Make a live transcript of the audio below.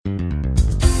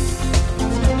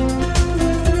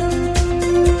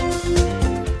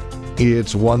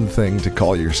It's one thing to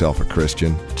call yourself a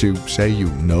Christian, to say you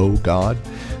know God,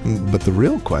 but the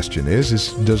real question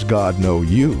is does God know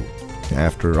you?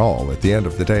 After all, at the end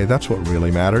of the day, that's what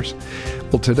really matters.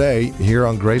 Well, today, here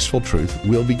on Graceful Truth,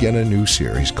 we'll begin a new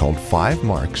series called 5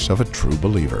 Marks of a True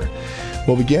Believer.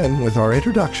 We'll begin with our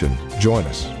introduction. Join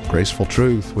us. Graceful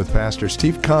Truth with Pastor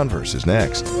Steve Converse is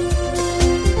next.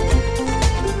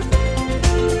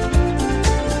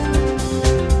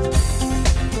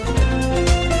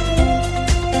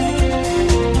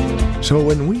 So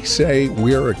when we say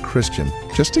we're a Christian,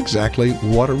 just exactly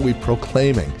what are we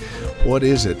proclaiming? What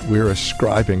is it we're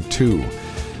ascribing to?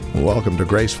 Welcome to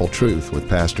Graceful Truth with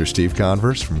Pastor Steve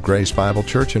Converse from Grace Bible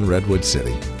Church in Redwood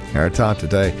City. Our thought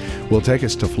today will take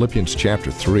us to Philippians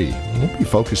chapter 3. We'll be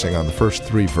focusing on the first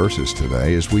 3 verses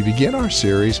today as we begin our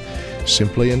series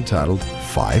simply entitled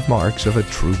 5 Marks of a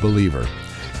True Believer.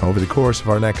 Over the course of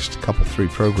our next 3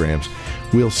 programs,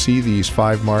 we'll see these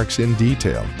 5 marks in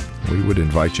detail. We would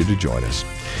invite you to join us.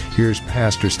 Here's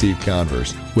Pastor Steve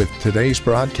Converse with today's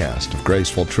broadcast of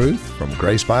Graceful Truth from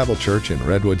Grace Bible Church in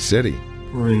Redwood City.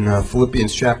 We're in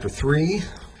Philippians chapter 3.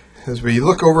 As we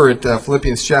look over at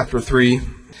Philippians chapter 3,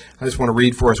 I just want to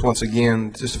read for us once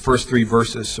again just the first 3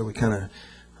 verses so we kind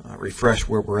of refresh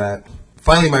where we're at.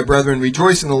 Finally, my brethren,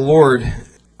 rejoice in the Lord.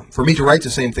 For me to write the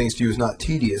same things to you is not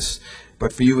tedious,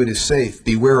 but for you it is safe.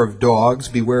 Beware of dogs,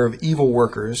 beware of evil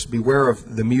workers, beware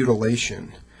of the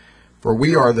mutilation. For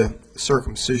we are the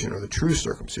circumcision, or the true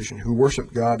circumcision, who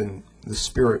worship God in the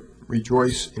Spirit,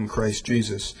 rejoice in Christ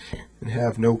Jesus, and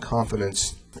have no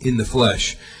confidence in the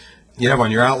flesh. You have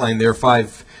on your outline there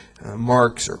 5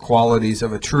 marks or qualities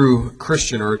of a true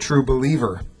Christian or a true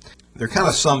believer. They're kind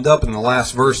of summed up in the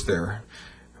last verse there,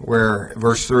 where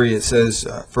verse 3 it says,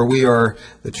 for we are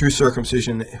the true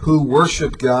circumcision who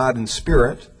worship God in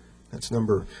spirit. That's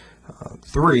number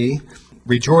 3.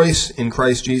 Rejoice in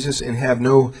Christ Jesus and have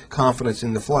no confidence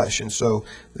in the flesh. And so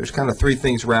there's kind of 3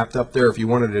 things wrapped up there. If you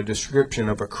wanted a description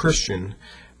of a Christian,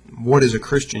 what is a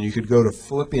Christian? You could go to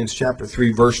Philippians chapter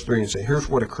 3, verse 3 and say, here's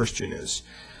what a Christian is.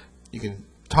 You can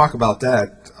talk about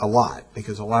that a lot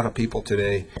because a lot of people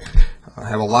today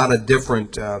have a lot of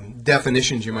different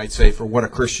definitions, you might say, for what a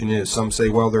Christian is. Some say,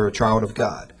 well, they're a child of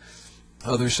God.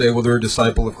 Others say, well, they're a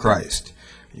disciple of Christ.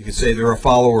 You could say they're a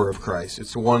follower of Christ.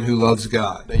 It's the one who loves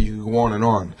God. You can go on and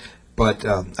on. But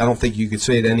I don't think you could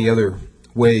say it any other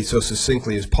way so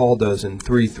succinctly as Paul does in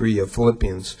 3:3 of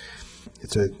Philippians.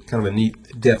 It's a kind of a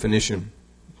neat definition.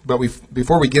 But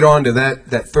before we get on to that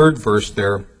 3rd verse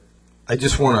there, I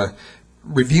just want to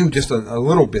review just a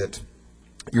little bit.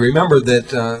 You remember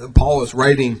that Paul is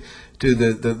writing to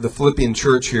the Philippian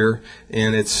church here,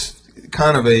 and it's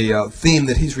kind of a theme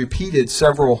that he's repeated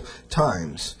several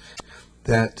times,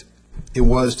 that it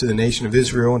was to the nation of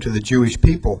Israel and to the Jewish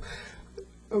people.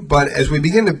 But as we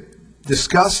begin to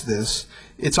discuss this,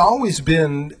 it's always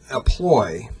been a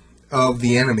ploy of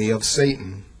the enemy, of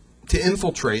Satan, to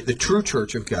infiltrate the true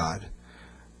church of God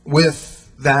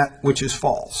with that which is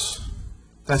false.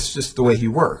 That's just the way he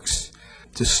works.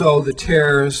 To sow the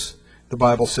tares, the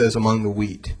Bible says, among the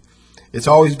wheat. It's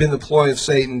always been the ploy of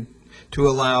Satan to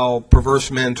allow perverse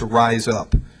men to rise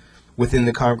up within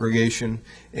the congregation,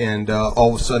 and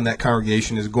all of a sudden that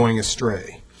congregation is going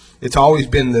astray. It's always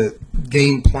been the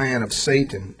game plan of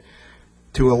Satan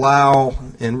to allow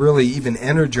and really even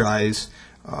energize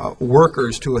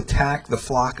workers to attack the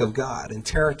flock of God and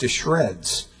tear it to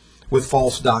shreds with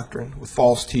false doctrine, with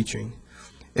false teaching.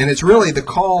 And it's really the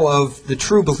call of the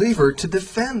true believer to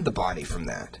defend the body from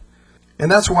that. And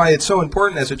that's why it's so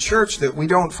important as a church that we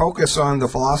don't focus on the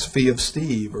philosophy of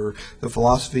Steve or the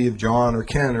philosophy of John or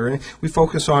Ken or anything. We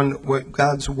focus on what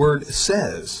God's Word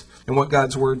says and what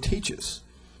God's Word teaches.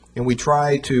 And we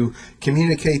try to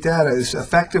communicate that as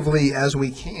effectively as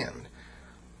we can.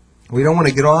 We don't want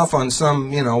to get off on some,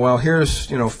 well, here's,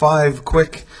 5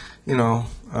 quick,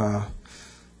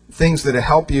 things that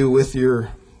help you with your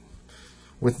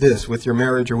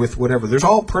marriage or with whatever. There's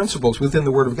all principles within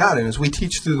the Word of God, and as we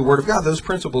teach through the Word of God, those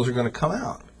principles are going to come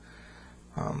out.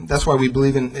 That's why we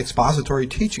believe in expository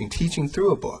teaching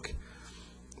through a book.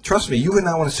 Trust me, you would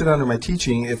not want to sit under my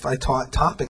teaching if I taught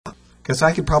topic, because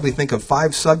I could probably think of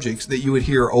 5 subjects that you would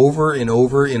hear over and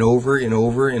over and over and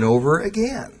over and over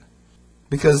again,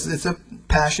 because it's a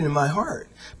passion in my heart.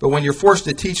 But when you're forced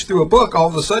to teach through a book, all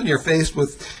of a sudden you're faced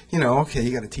with, okay,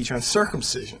 you got to teach on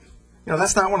circumcision.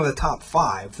 That's not one of the top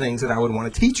 5 things that I would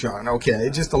want to teach on, okay,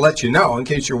 just to let you know in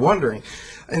case you're wondering.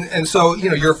 And so,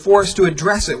 you're forced to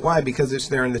address it. Why? Because it's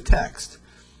there in the text.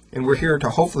 And we're here to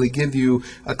hopefully give you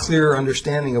a clear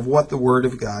understanding of what the Word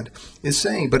of God is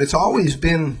saying. But it's always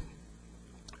been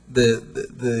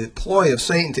the ploy of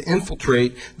Satan to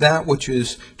infiltrate that which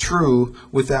is true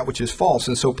with that which is false.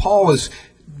 And so Paul is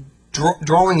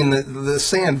drawing in the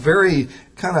sand very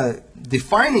kind of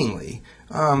definingly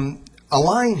a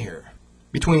line here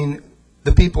between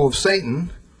the people of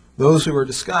Satan, those who are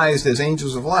disguised as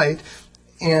angels of light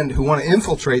and who want to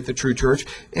infiltrate the true church,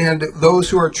 and those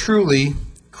who are truly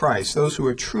Christ, those who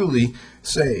are truly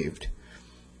saved.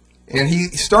 And he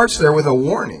starts there with a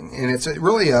warning, and it's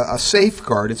really a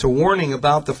safeguard. It's a warning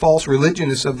about the false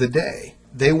religionists of the day.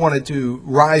 They wanted to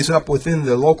rise up within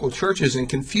the local churches and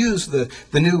confuse the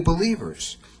new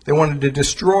believers. They wanted to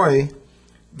destroy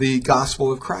the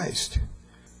gospel of Christ.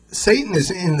 Satan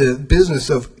is in the business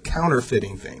of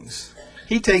counterfeiting things.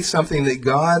 He takes something that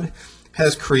God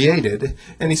has created,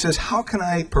 and he says, how can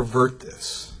I pervert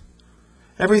this?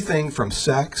 Everything from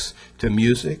sex to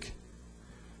music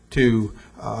to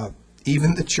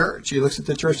even the church. He looks at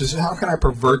the church and says, how can I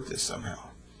pervert this somehow?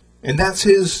 And that's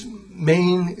his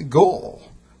main goal.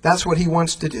 That's what he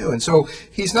wants to do. And so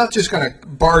he's not just going to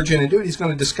barge in and do it. He's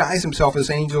going to disguise himself as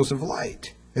angels of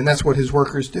light. And that's what his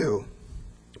workers do.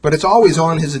 But it's always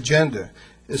on his agenda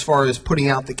as far as putting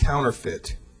out the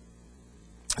counterfeit.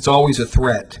 It's always a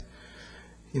threat.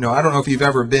 You know, I don't know if you've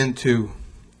ever been to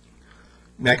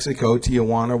Mexico,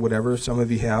 Tijuana, whatever. Some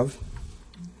of you have.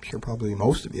 I'm sure probably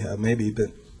most of you have, maybe.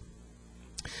 But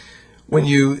when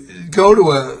you go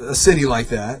to a city like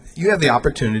that, you have the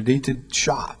opportunity to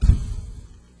shop.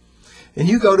 And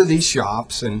you go to these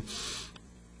shops, and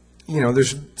you know,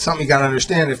 there's something you got to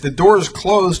understand. If the door is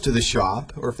closed to the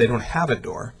shop, or if they don't have a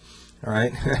door, all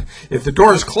right, if the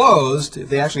door is closed, if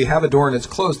they actually have a door and it's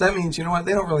closed, that means, you know what,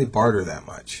 they don't really barter that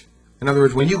much. In other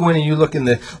words, when you go in and you look in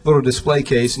the little display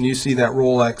case and you see that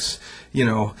Rolex, you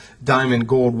know, diamond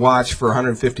gold watch for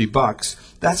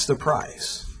 $150, that's the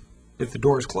price if the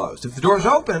door is closed. If the door is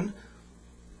open,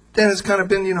 then it's kind of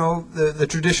been, you know, the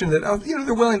tradition that, oh, you know,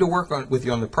 they're willing to work with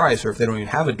you on the price, or if they don't even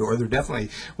have a door, they're definitely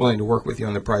willing to work with you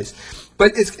on the price.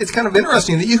 But it's kind of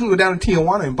interesting that you can go down to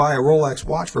Tijuana and buy a Rolex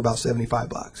watch for about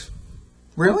 $75.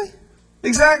 Really?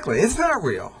 Exactly. It's not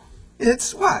real.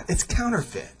 It's what? It's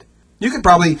counterfeit. You could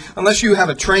probably, unless you have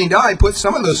a trained eye, put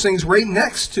some of those things right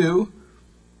next to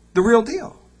the real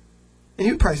deal. And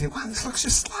you'd probably say, wow, this looks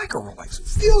just like a Rolex. It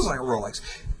feels like a Rolex.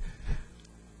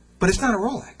 But it's not a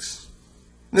Rolex.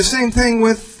 The same thing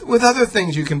with other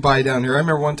things you can buy down here. I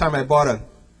remember one time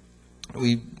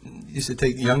we used to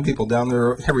take young people down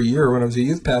there every year when I was a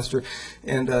youth pastor,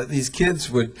 and these kids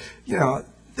would, you know,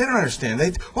 they don't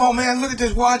understand. Oh man, look at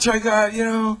this watch I got, you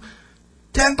know,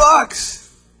 $10.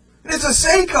 And it's a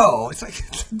Seiko. It's like,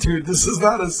 dude, this is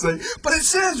not a Seiko. But it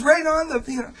says right on the,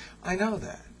 you know, I know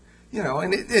that. You know,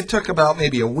 and it took about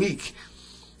maybe a week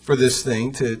for this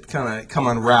thing to kind of come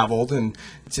unraveled and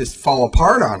just fall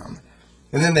apart on them.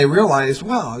 And then they realized,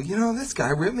 well, you know, this guy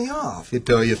ripped me off. You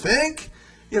think?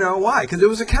 You know, why? Because it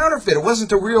was a counterfeit. It wasn't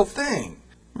the real thing.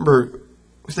 Remember,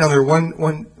 I was down there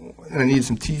and I needed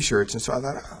some T-shirts, and so I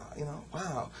thought, oh, you know,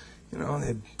 wow. You know, they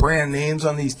had brand names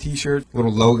on these T-shirts,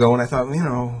 little logo, and I thought, you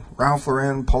know, Ralph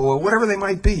Lauren, Polo, whatever they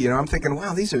might be. You know, I'm thinking,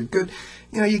 wow, these are good.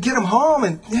 You know, you get them home,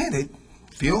 and, hey, they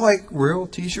feel like real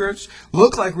T-shirts,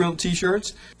 look like real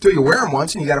T-shirts, until you wear them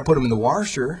once, and you got to put them in the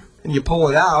washer, and you pull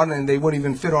it out, and they wouldn't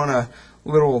even fit on a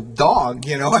little dog,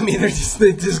 you know. I mean, they're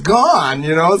just gone,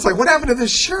 you know. It's like, what happened to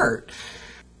this shirt?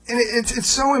 And it's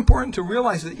so important to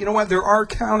realize that, you know what, there are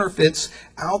counterfeits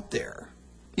out there,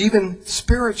 even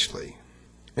spiritually.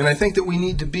 And I think that we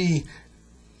need to be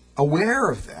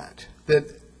aware of that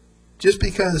just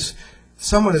because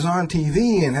someone is on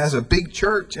TV and has a big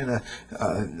church and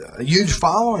a huge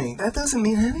following, that doesn't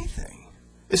mean anything,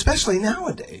 especially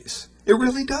nowadays. It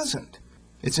really doesn't.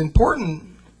 It's important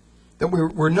that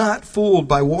we're not fooled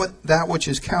by that which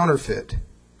is counterfeit.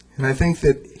 And I think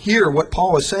that here what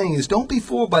Paul is saying is, don't be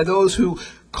fooled by those who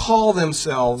call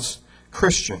themselves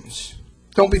Christians.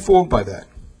 Don't be fooled by that.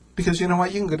 Because you know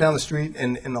what? You can go down the street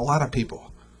and a lot of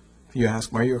people, if you ask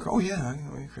them, are you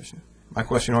a Christian? My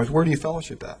question always, where do you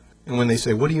fellowship at? And when they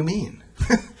say, what do you mean?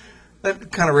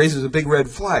 That kind of raises a big red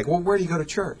flag. Well, where do you go to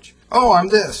church? Oh, I'm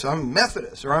this. I'm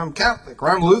Methodist, or I'm Catholic, or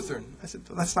I'm Lutheran. I said,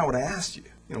 well, that's not what I asked you.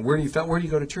 You know, where do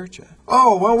you go to church at?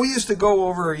 Oh, well, we used to go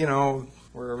over, you know,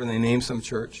 wherever they name some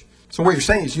church. So what you're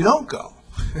saying is you don't go.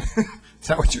 Is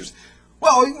that what you're saying?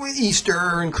 Well,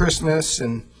 Easter and Christmas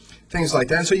and things like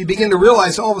that. And so you begin to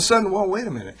realize all of a sudden, well, wait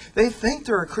a minute. They think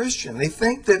they're a Christian. They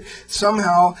think that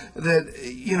somehow that,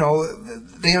 you know,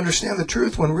 they understand the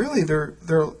truth when really they're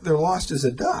lost as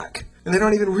a duck. And they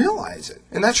don't even realize it.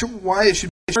 And that's why it should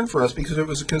be a concern for us, because it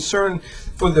was a concern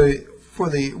for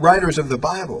the writers of the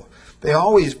Bible. They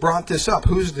always brought this up.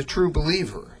 Who's the true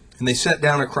believer? And they set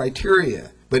down a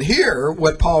criteria But here,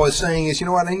 what Paul is saying is, you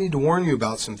know what, I need to warn you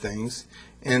about some things,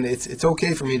 and it's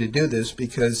okay for me to do this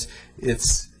because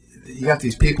you got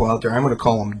these people out there, I'm going to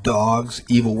call them dogs,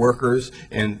 evil workers,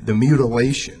 and the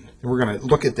mutilation. And we're going to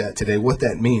look at that today, what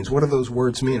that means. What do those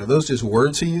words mean? Are those just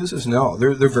words he uses? No,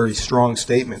 they're very strong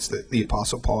statements that the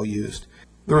Apostle Paul used.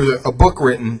 There was a book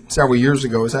written several years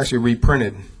ago. It's actually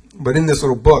reprinted. But in this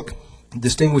little book,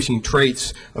 Distinguishing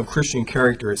Traits of Christian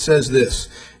Character, it says this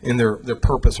in their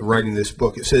purpose of writing this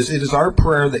book. It says, "It is our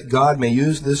prayer that God may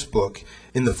use this book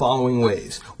in the following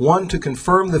ways. One, to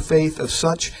confirm the faith of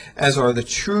such as are the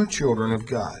true children of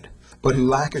God, but who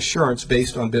lack assurance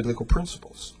based on biblical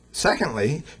principles.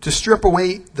 Secondly, to strip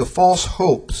away the false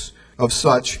hopes of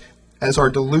such as are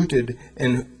deluded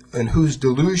and whose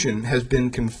delusion has been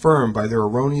confirmed by their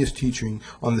erroneous teaching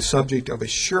on the subject of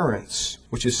assurance,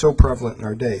 which is so prevalent in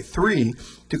our day. 3,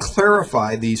 to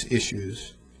clarify these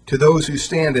issues to those who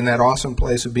stand in that awesome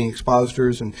place of being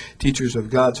expositors and teachers of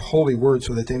God's holy word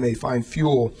so that they may find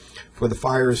fuel for the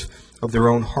fires of their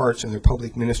own hearts in their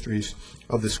public ministries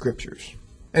of the Scriptures."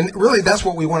 And really, that's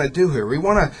what we want to do here. We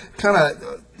want to kind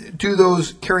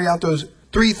of carry out those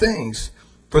 3 things.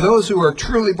 For those who are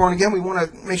truly born again, we want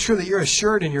to make sure that you're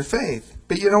assured in your faith.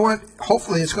 But you know what?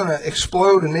 Hopefully it's going to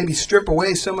explode and maybe strip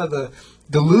away some of the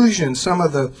delusion, some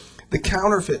of the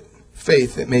counterfeit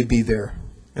faith that may be there.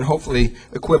 And hopefully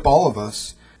equip all of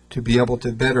us to be able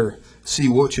to better see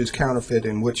which is counterfeit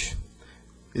and which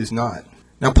is not.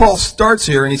 Now, Paul starts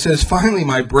here and he says, "Finally,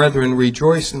 my brethren,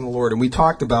 rejoice in the Lord." And we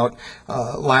talked about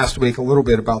last week a little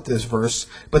bit about this verse.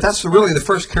 But that's really the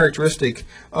first characteristic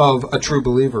of a true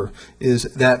believer, is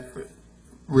that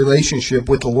relationship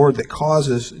with the Lord that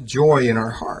causes joy in our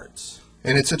hearts.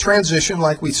 And it's a transition,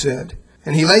 like we said.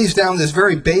 And he lays down this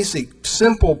very basic,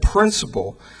 simple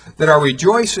principle that our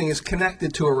rejoicing is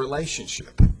connected to a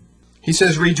relationship. He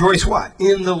says, rejoice what?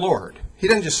 In the Lord. He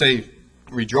doesn't just say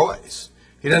rejoice.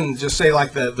 He doesn't just say,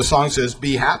 like the song says,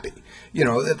 be happy. You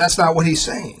know, that's not what he's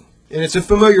saying. And it's a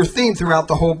familiar theme throughout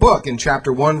the whole book. In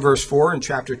chapter 1, verse 4, in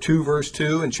chapter 2, verse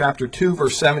 2, in chapter 2,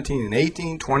 verse 17 and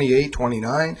 18, 28,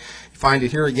 29. You find it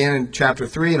here again in chapter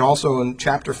 3 and also in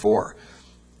chapter 4,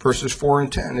 verses 4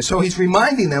 and 10. And so he's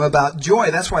reminding them about joy.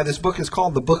 That's why this book is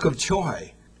called the Book of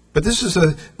Joy. But this is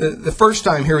the first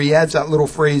time here he adds that little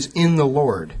phrase, in the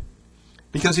Lord,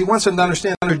 because he wants them to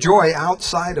understand their joy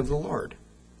outside of the Lord.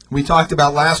 We talked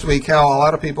about last week how a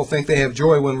lot of people think they have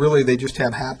joy when really they just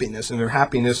have happiness, and their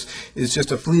happiness is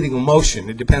just a fleeting emotion.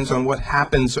 It depends on what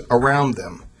happens around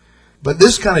them. But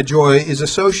this kind of joy is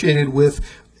associated with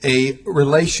a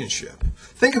relationship.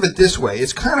 Think of it this way.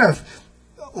 It's kind of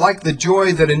like the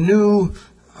joy that a new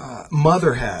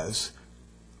mother has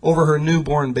over her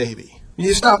newborn baby.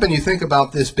 You stop and you think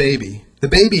about this baby. The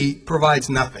baby provides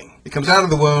nothing. It comes out of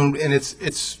the womb and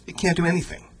it can't do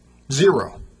anything.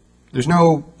 Zero. There's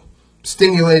no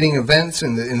stimulating events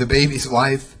in the baby's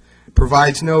life. It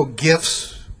provides no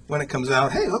gifts when it comes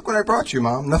out. Hey, look what I brought you,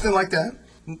 Mom. Nothing like that.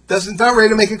 It's not ready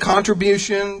to make a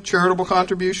contribution, charitable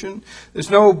contribution. There's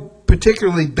no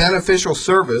particularly beneficial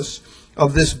service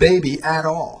of this baby at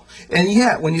all. And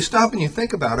yet, when you stop and you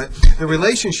think about it, the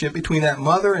relationship between that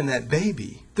mother and that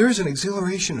baby, there's an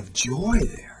exhilaration of joy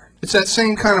there. It's that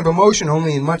same kind of emotion,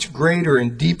 only in much greater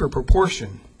and deeper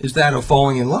proportion, is that of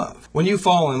falling in love. When you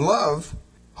fall in love,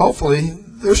 hopefully,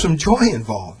 there's some joy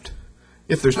involved.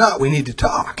 If there's not, we need to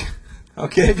talk.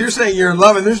 Okay, if you're saying you're in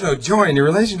love and there's no joy in your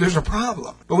relationship, there's a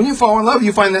problem. But when you fall in love,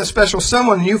 you find that special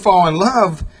someone and you fall in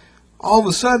love, all of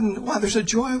a sudden, wow, there's a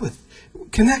joy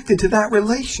connected to that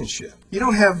relationship. You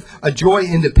don't have a joy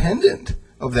independent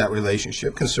of that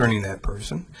relationship concerning that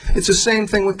person. It's the same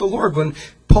thing with the Lord. When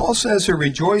Paul says to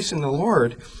rejoice in the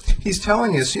Lord, he's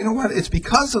telling us, you know what, it's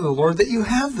because of the Lord that you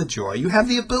have the joy. You have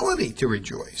the ability to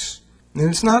rejoice. And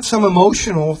it's not some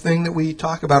emotional thing that we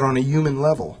talk about on a human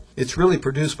level. It's really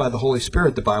produced by the Holy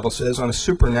Spirit, the Bible says, on a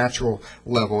supernatural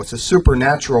level. It's a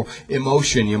supernatural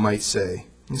emotion, you might say.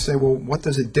 You say, well, what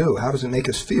does it do? How does it make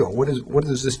us feel? What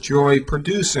does this joy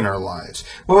produce in our lives?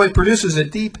 Well, it produces a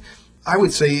deep, I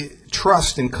would say,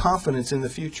 trust and confidence in the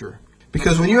future.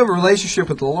 Because when you have a relationship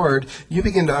with the Lord, you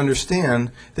begin to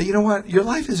understand that, you know what, your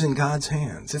life is in God's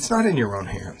hands. It's not in your own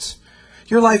hands.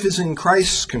 Your life is in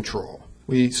Christ's control.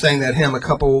 We sang that hymn a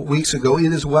couple weeks ago,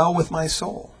 It Is Well With My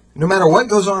Soul. No matter what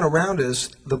goes on around us,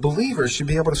 the believer should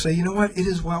be able to say, you know what, it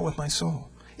is well with my soul,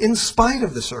 in spite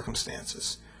of the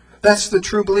circumstances. That's the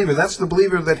true believer. That's the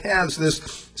believer that has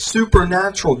this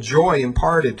supernatural joy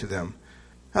imparted to them.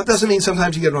 That doesn't mean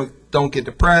sometimes you don't get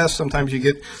depressed, sometimes you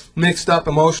get mixed up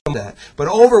emotionally. But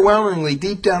overwhelmingly,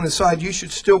 deep down inside, you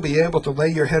should still be able to lay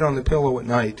your head on the pillow at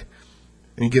night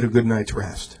and get a good night's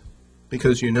rest.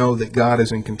 because you know that God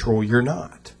is in control. You're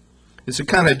not. It's a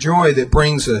kind of joy that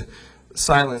brings a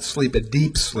silent sleep, a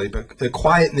deep sleep, a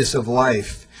quietness of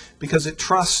life, because it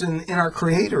trusts in our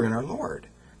Creator, in our Lord.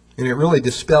 And it really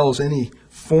dispels any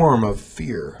form of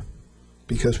fear,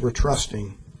 because we're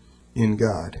trusting in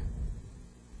God.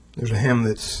 There's a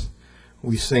hymn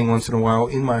we sing once in a while,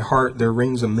 "In my heart there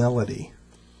rings a melody."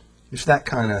 It's that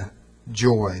kind of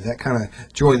joy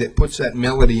that puts that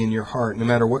melody in your heart. No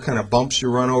matter what kind of bumps you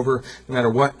run over, no matter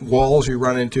what walls you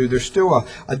run into, there's still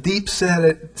a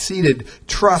deep-seated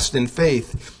trust and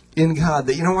faith in God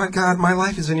that, you know what, God, my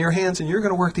life is in your hands and you're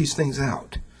going to work these things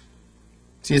out.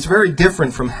 See, it's very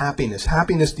different from happiness.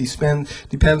 Happiness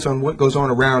depends on what goes on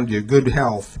around you, good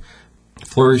health,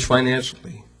 flourish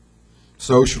financially,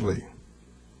 socially.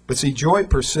 But see, joy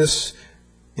persists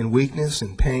in weakness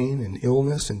and pain and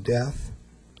illness and death.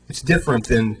 It's different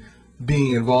than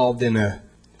being involved in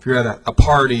if you're at a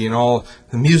party and all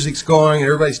the music's going and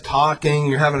everybody's talking,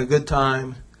 you're having a good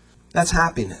time. That's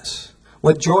happiness.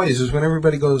 What joy is when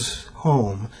everybody goes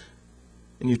home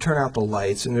and you turn out the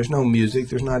lights and there's no music,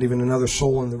 there's not even another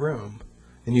soul in the room,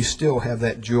 and you still have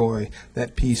that joy,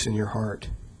 that peace in your heart.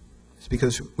 It's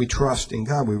because we trust in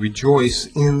God. We rejoice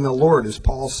in the Lord, as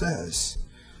Paul says.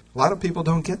 A lot of people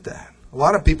don't get that. A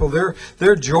lot of people,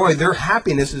 their joy, their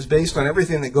happiness is based on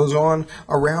everything that goes on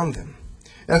around them.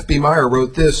 F.B. Meyer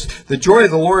wrote this: "The joy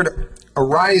of the Lord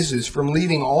arises from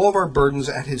leaving all of our burdens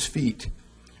at His feet,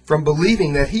 from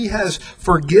believing that He has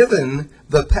forgiven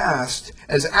the past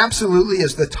as absolutely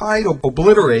as the tide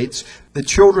obliterates the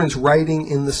children's writing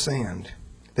in the sand,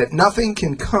 that nothing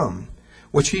can come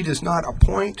which He does not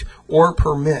appoint or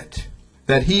permit,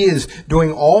 that He is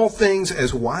doing all things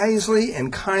as wisely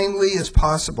and kindly as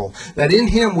possible, that in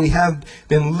Him we have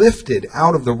been lifted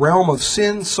out of the realm of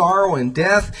sin, sorrow, and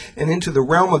death, and into the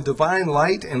realm of divine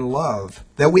light and love,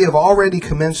 that we have already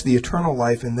commenced the eternal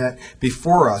life, and that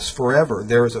before us forever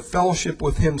there is a fellowship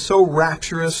with Him so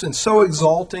rapturous and so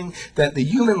exalting that the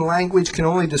human language can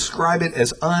only describe it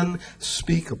as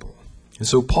unspeakable." And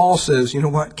so Paul says, you know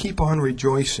what, keep on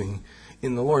rejoicing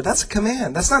in the Lord. That's a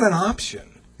command. That's not an option.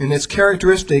 And it's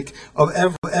characteristic of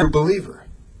every believer.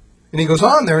 And he goes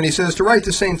on there and he says, "To write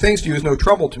the same things to you is no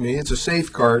trouble to me. It's a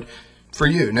safeguard for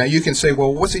you." Now you can say,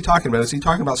 well, what's he talking about? Is he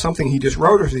talking about something he just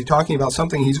wrote, or is he talking about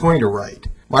something he's going to write?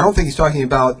 Well, I don't think he's talking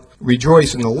about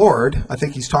rejoice in the Lord. I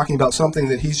think he's talking about something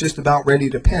that he's just about ready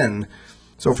to pen.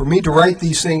 So for me to write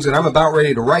these things that I'm about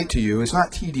ready to write to you is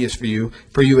not tedious for you.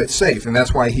 For you it's safe. And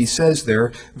that's why he says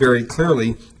there very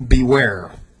clearly,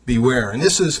 beware. Beware. And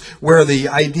this is where the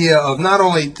idea of not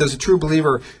only does a true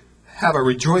believer have a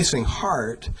rejoicing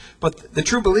heart, but the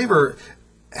true believer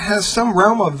has some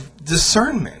realm of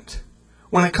discernment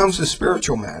when it comes to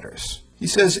spiritual matters. He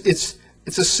says it's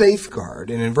a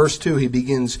safeguard. And in verse 2 he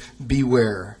begins,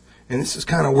 beware. And this is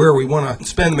kind of where we want to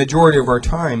spend the majority of our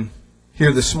time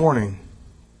here this morning.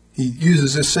 He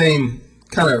uses this same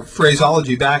kind of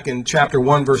phraseology back in chapter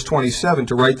 1, verse 27,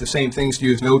 to write the same things to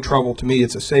you is no trouble to me.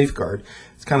 It's a safeguard.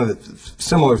 It's kind of the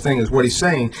similar thing as what he's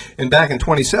saying. And back in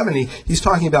 27, he's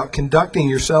talking about conducting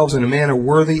yourselves in a manner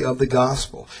worthy of the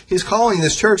gospel. He's calling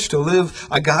this church to live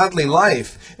a godly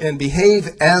life and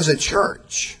behave as a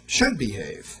church should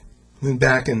behave. And then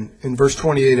back in verse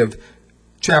 28 of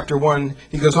chapter 1,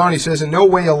 he goes on, he says, "In no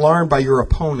way alarmed by your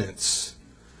opponents."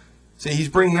 See, he's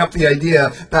bringing up the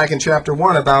idea back in chapter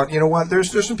 1 about, you know what,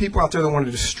 there's some people out there that want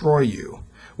to destroy you,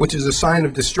 which is a sign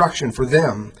of destruction for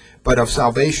them, but of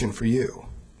salvation for you.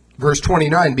 Verse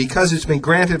 29, "Because it's been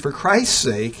granted for Christ's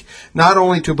sake, not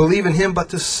only to believe in Him, but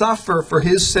to suffer for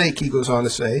His sake," he goes on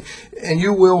to say, "and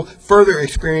you will further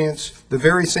experience the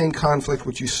very same conflict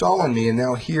which you saw in me and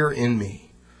now hear in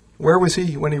me." Where was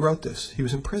he when he wrote this? He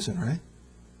was in prison, right?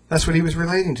 That's what he was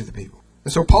relating to the people.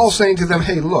 And so Paul's saying to them,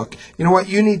 hey, look, you know what?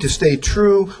 You need to stay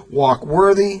true, walk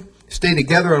worthy, stay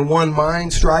together in one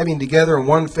mind, striving together in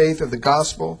one faith of the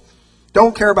gospel.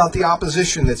 Don't care about the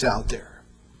opposition that's out there.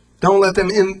 Don't let them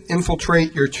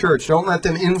infiltrate your church. Don't let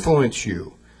them influence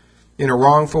you in a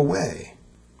wrongful way.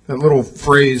 That little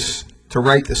phrase, "to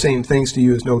write the same things to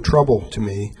you is no trouble to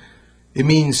me," it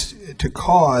means to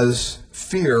cause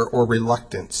fear or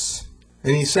reluctance.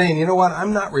 And he's saying, you know what?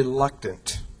 I'm not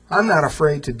reluctant. I'm not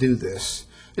afraid to do this.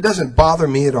 It doesn't bother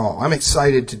me at all. I'm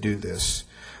excited to do this.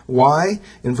 Why?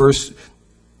 In verse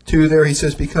 2 there he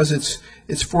says, because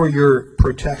it's for your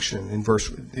protection. In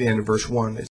the end of verse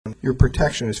 1, your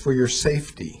protection is for your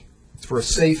safety. It's for a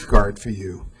safeguard for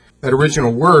you. That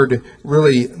original word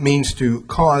really means to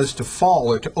cause to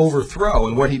fall or to overthrow.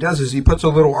 And what he does is he puts a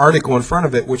little article in front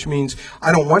of it, which means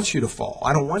I don't want you to fall.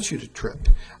 I don't want you to trip.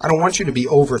 I don't want you to be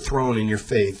overthrown in your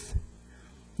faith.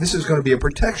 This is going to be a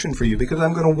protection for you because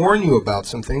I'm going to warn you about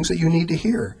some things that you need to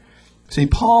hear. See,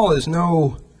 Paul is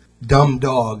no dumb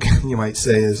dog, you might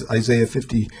say, as Isaiah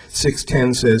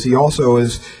 56:10 says. He also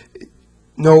is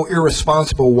no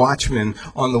irresponsible watchman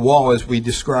on the wall, as we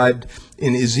described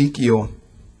in Ezekiel.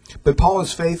 But Paul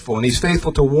is faithful, and he's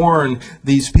faithful to warn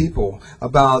these people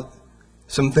about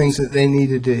some things that they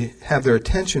needed to have their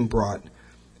attention brought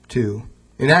to.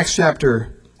 In Acts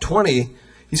chapter 20,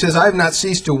 he says, I have not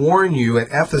ceased to warn you at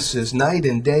Ephesus night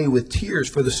and day with tears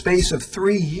for the space of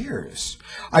 3 years.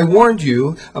 I warned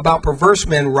you about perverse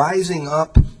men rising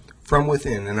up from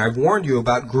within, and I've warned you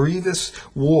about grievous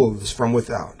wolves from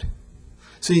without.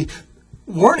 See,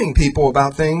 warning people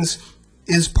about things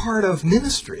is part of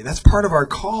ministry. That's part of our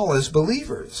call as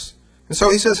believers. And so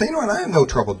he says, hey, you know what, I have no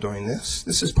trouble doing this.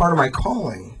 This is part of my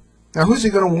calling. Now, who's he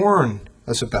going to warn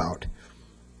us about?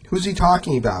 Who's he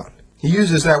talking about? He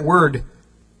uses that word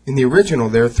in the original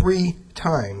there 3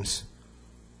 times,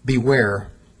 beware.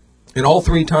 And all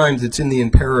 3 times it's in the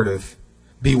imperative.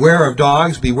 Beware of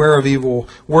dogs, beware of evil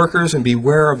workers, and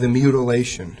beware of the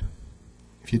mutilation.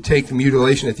 If you take the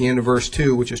mutilation at the end of verse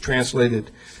 2, which is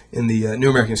translated in the New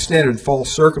American Standard,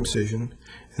 false circumcision,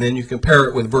 and then you compare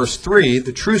it with verse 3,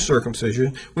 the true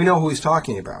circumcision, we know who he's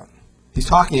talking about. He's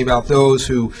talking about those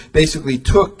who basically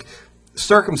took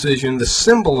circumcision, the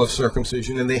symbol of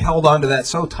circumcision, and they held on to that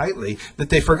so tightly that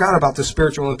they forgot about the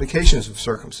spiritual implications of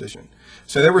circumcision.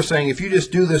 So they were saying, if you just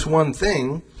do this one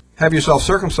thing, have yourself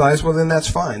circumcised, well then that's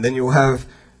fine. Then you'll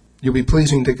be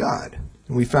pleasing to God.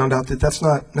 And we found out that that's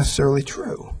not necessarily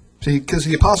true. See, because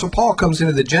the Apostle Paul comes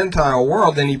into the Gentile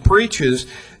world and he preaches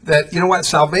that, you know what,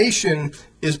 salvation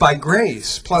is by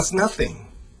grace plus nothing.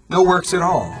 No works at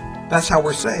all. That's how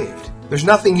we're saved. There's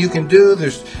nothing you can do.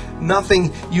 There's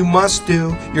nothing you must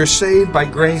do. You're saved by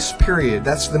grace, period.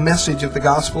 That's the message of the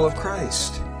gospel of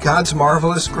Christ. God's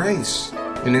marvelous grace.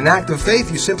 In an act of faith,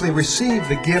 you simply receive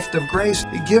the gift of grace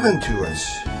given to us.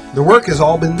 The work has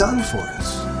all been done for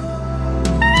us.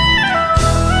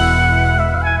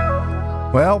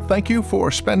 Well, thank you for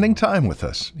spending time with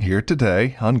us here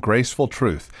today on Graceful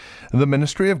Truth, the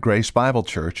ministry of Grace Bible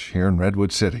Church here in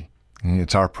Redwood City.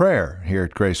 It's our prayer here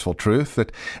at Graceful Truth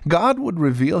that God would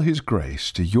reveal His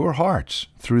grace to your hearts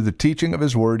through the teaching of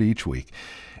His Word each week.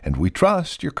 And we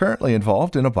trust you're currently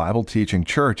involved in a Bible teaching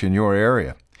church in your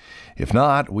area. If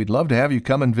not, we'd love to have you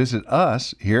come and visit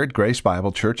us here at Grace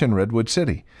Bible Church in Redwood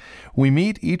City. We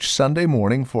meet each Sunday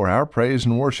morning for our praise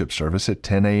and worship service at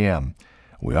 10 a.m.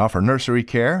 We offer nursery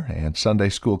care and Sunday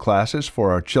school classes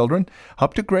for our children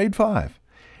up to grade 5.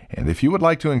 And if you would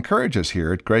like to encourage us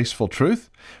here at Graceful Truth,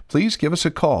 please give us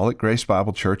a call at Grace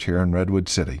Bible Church here in Redwood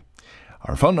City.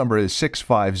 Our phone number is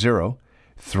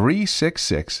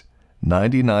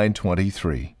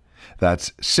 650-366-9923.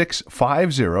 That's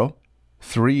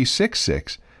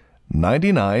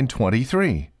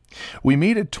 650-366-9923. We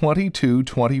meet at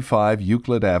 2225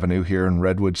 Euclid Avenue here in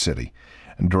Redwood City.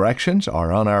 And directions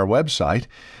are on our website,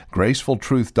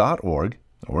 gracefultruth.org,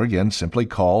 or again, simply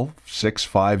call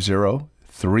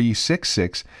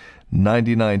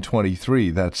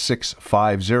 650-366-9923. That's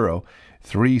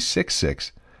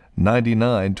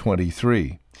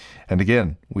 650-366-9923. And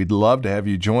again, we'd love to have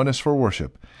you join us for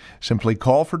worship. Simply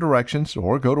call for directions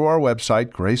or go to our website,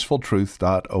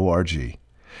 gracefultruth.org.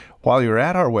 While you're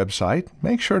at our website,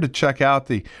 make sure to check out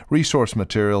the resource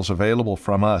materials available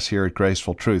from us here at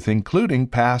Graceful Truth, including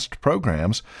past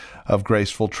programs of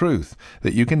Graceful Truth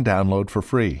that you can download for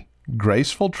free.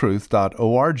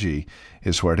 gracefultruth.org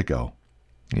is where to go.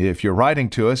 If you're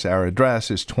writing to us, our address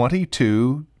is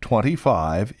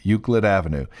 2225 Euclid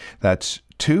Avenue. That's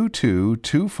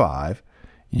 2225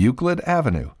 Euclid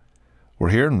Avenue. We're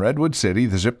here in Redwood City.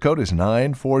 The zip code is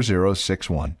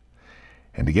 94061.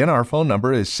 And again, our phone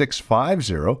number is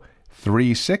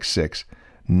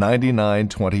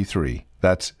 650-366-9923.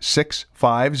 That's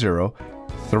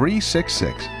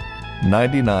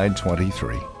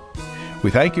 650-366-9923.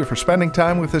 We thank you for spending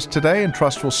time with us today and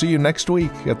trust we'll see you next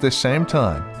week at this same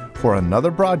time for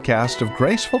another broadcast of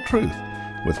Graceful Truth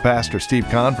with Pastor Steve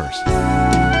Converse.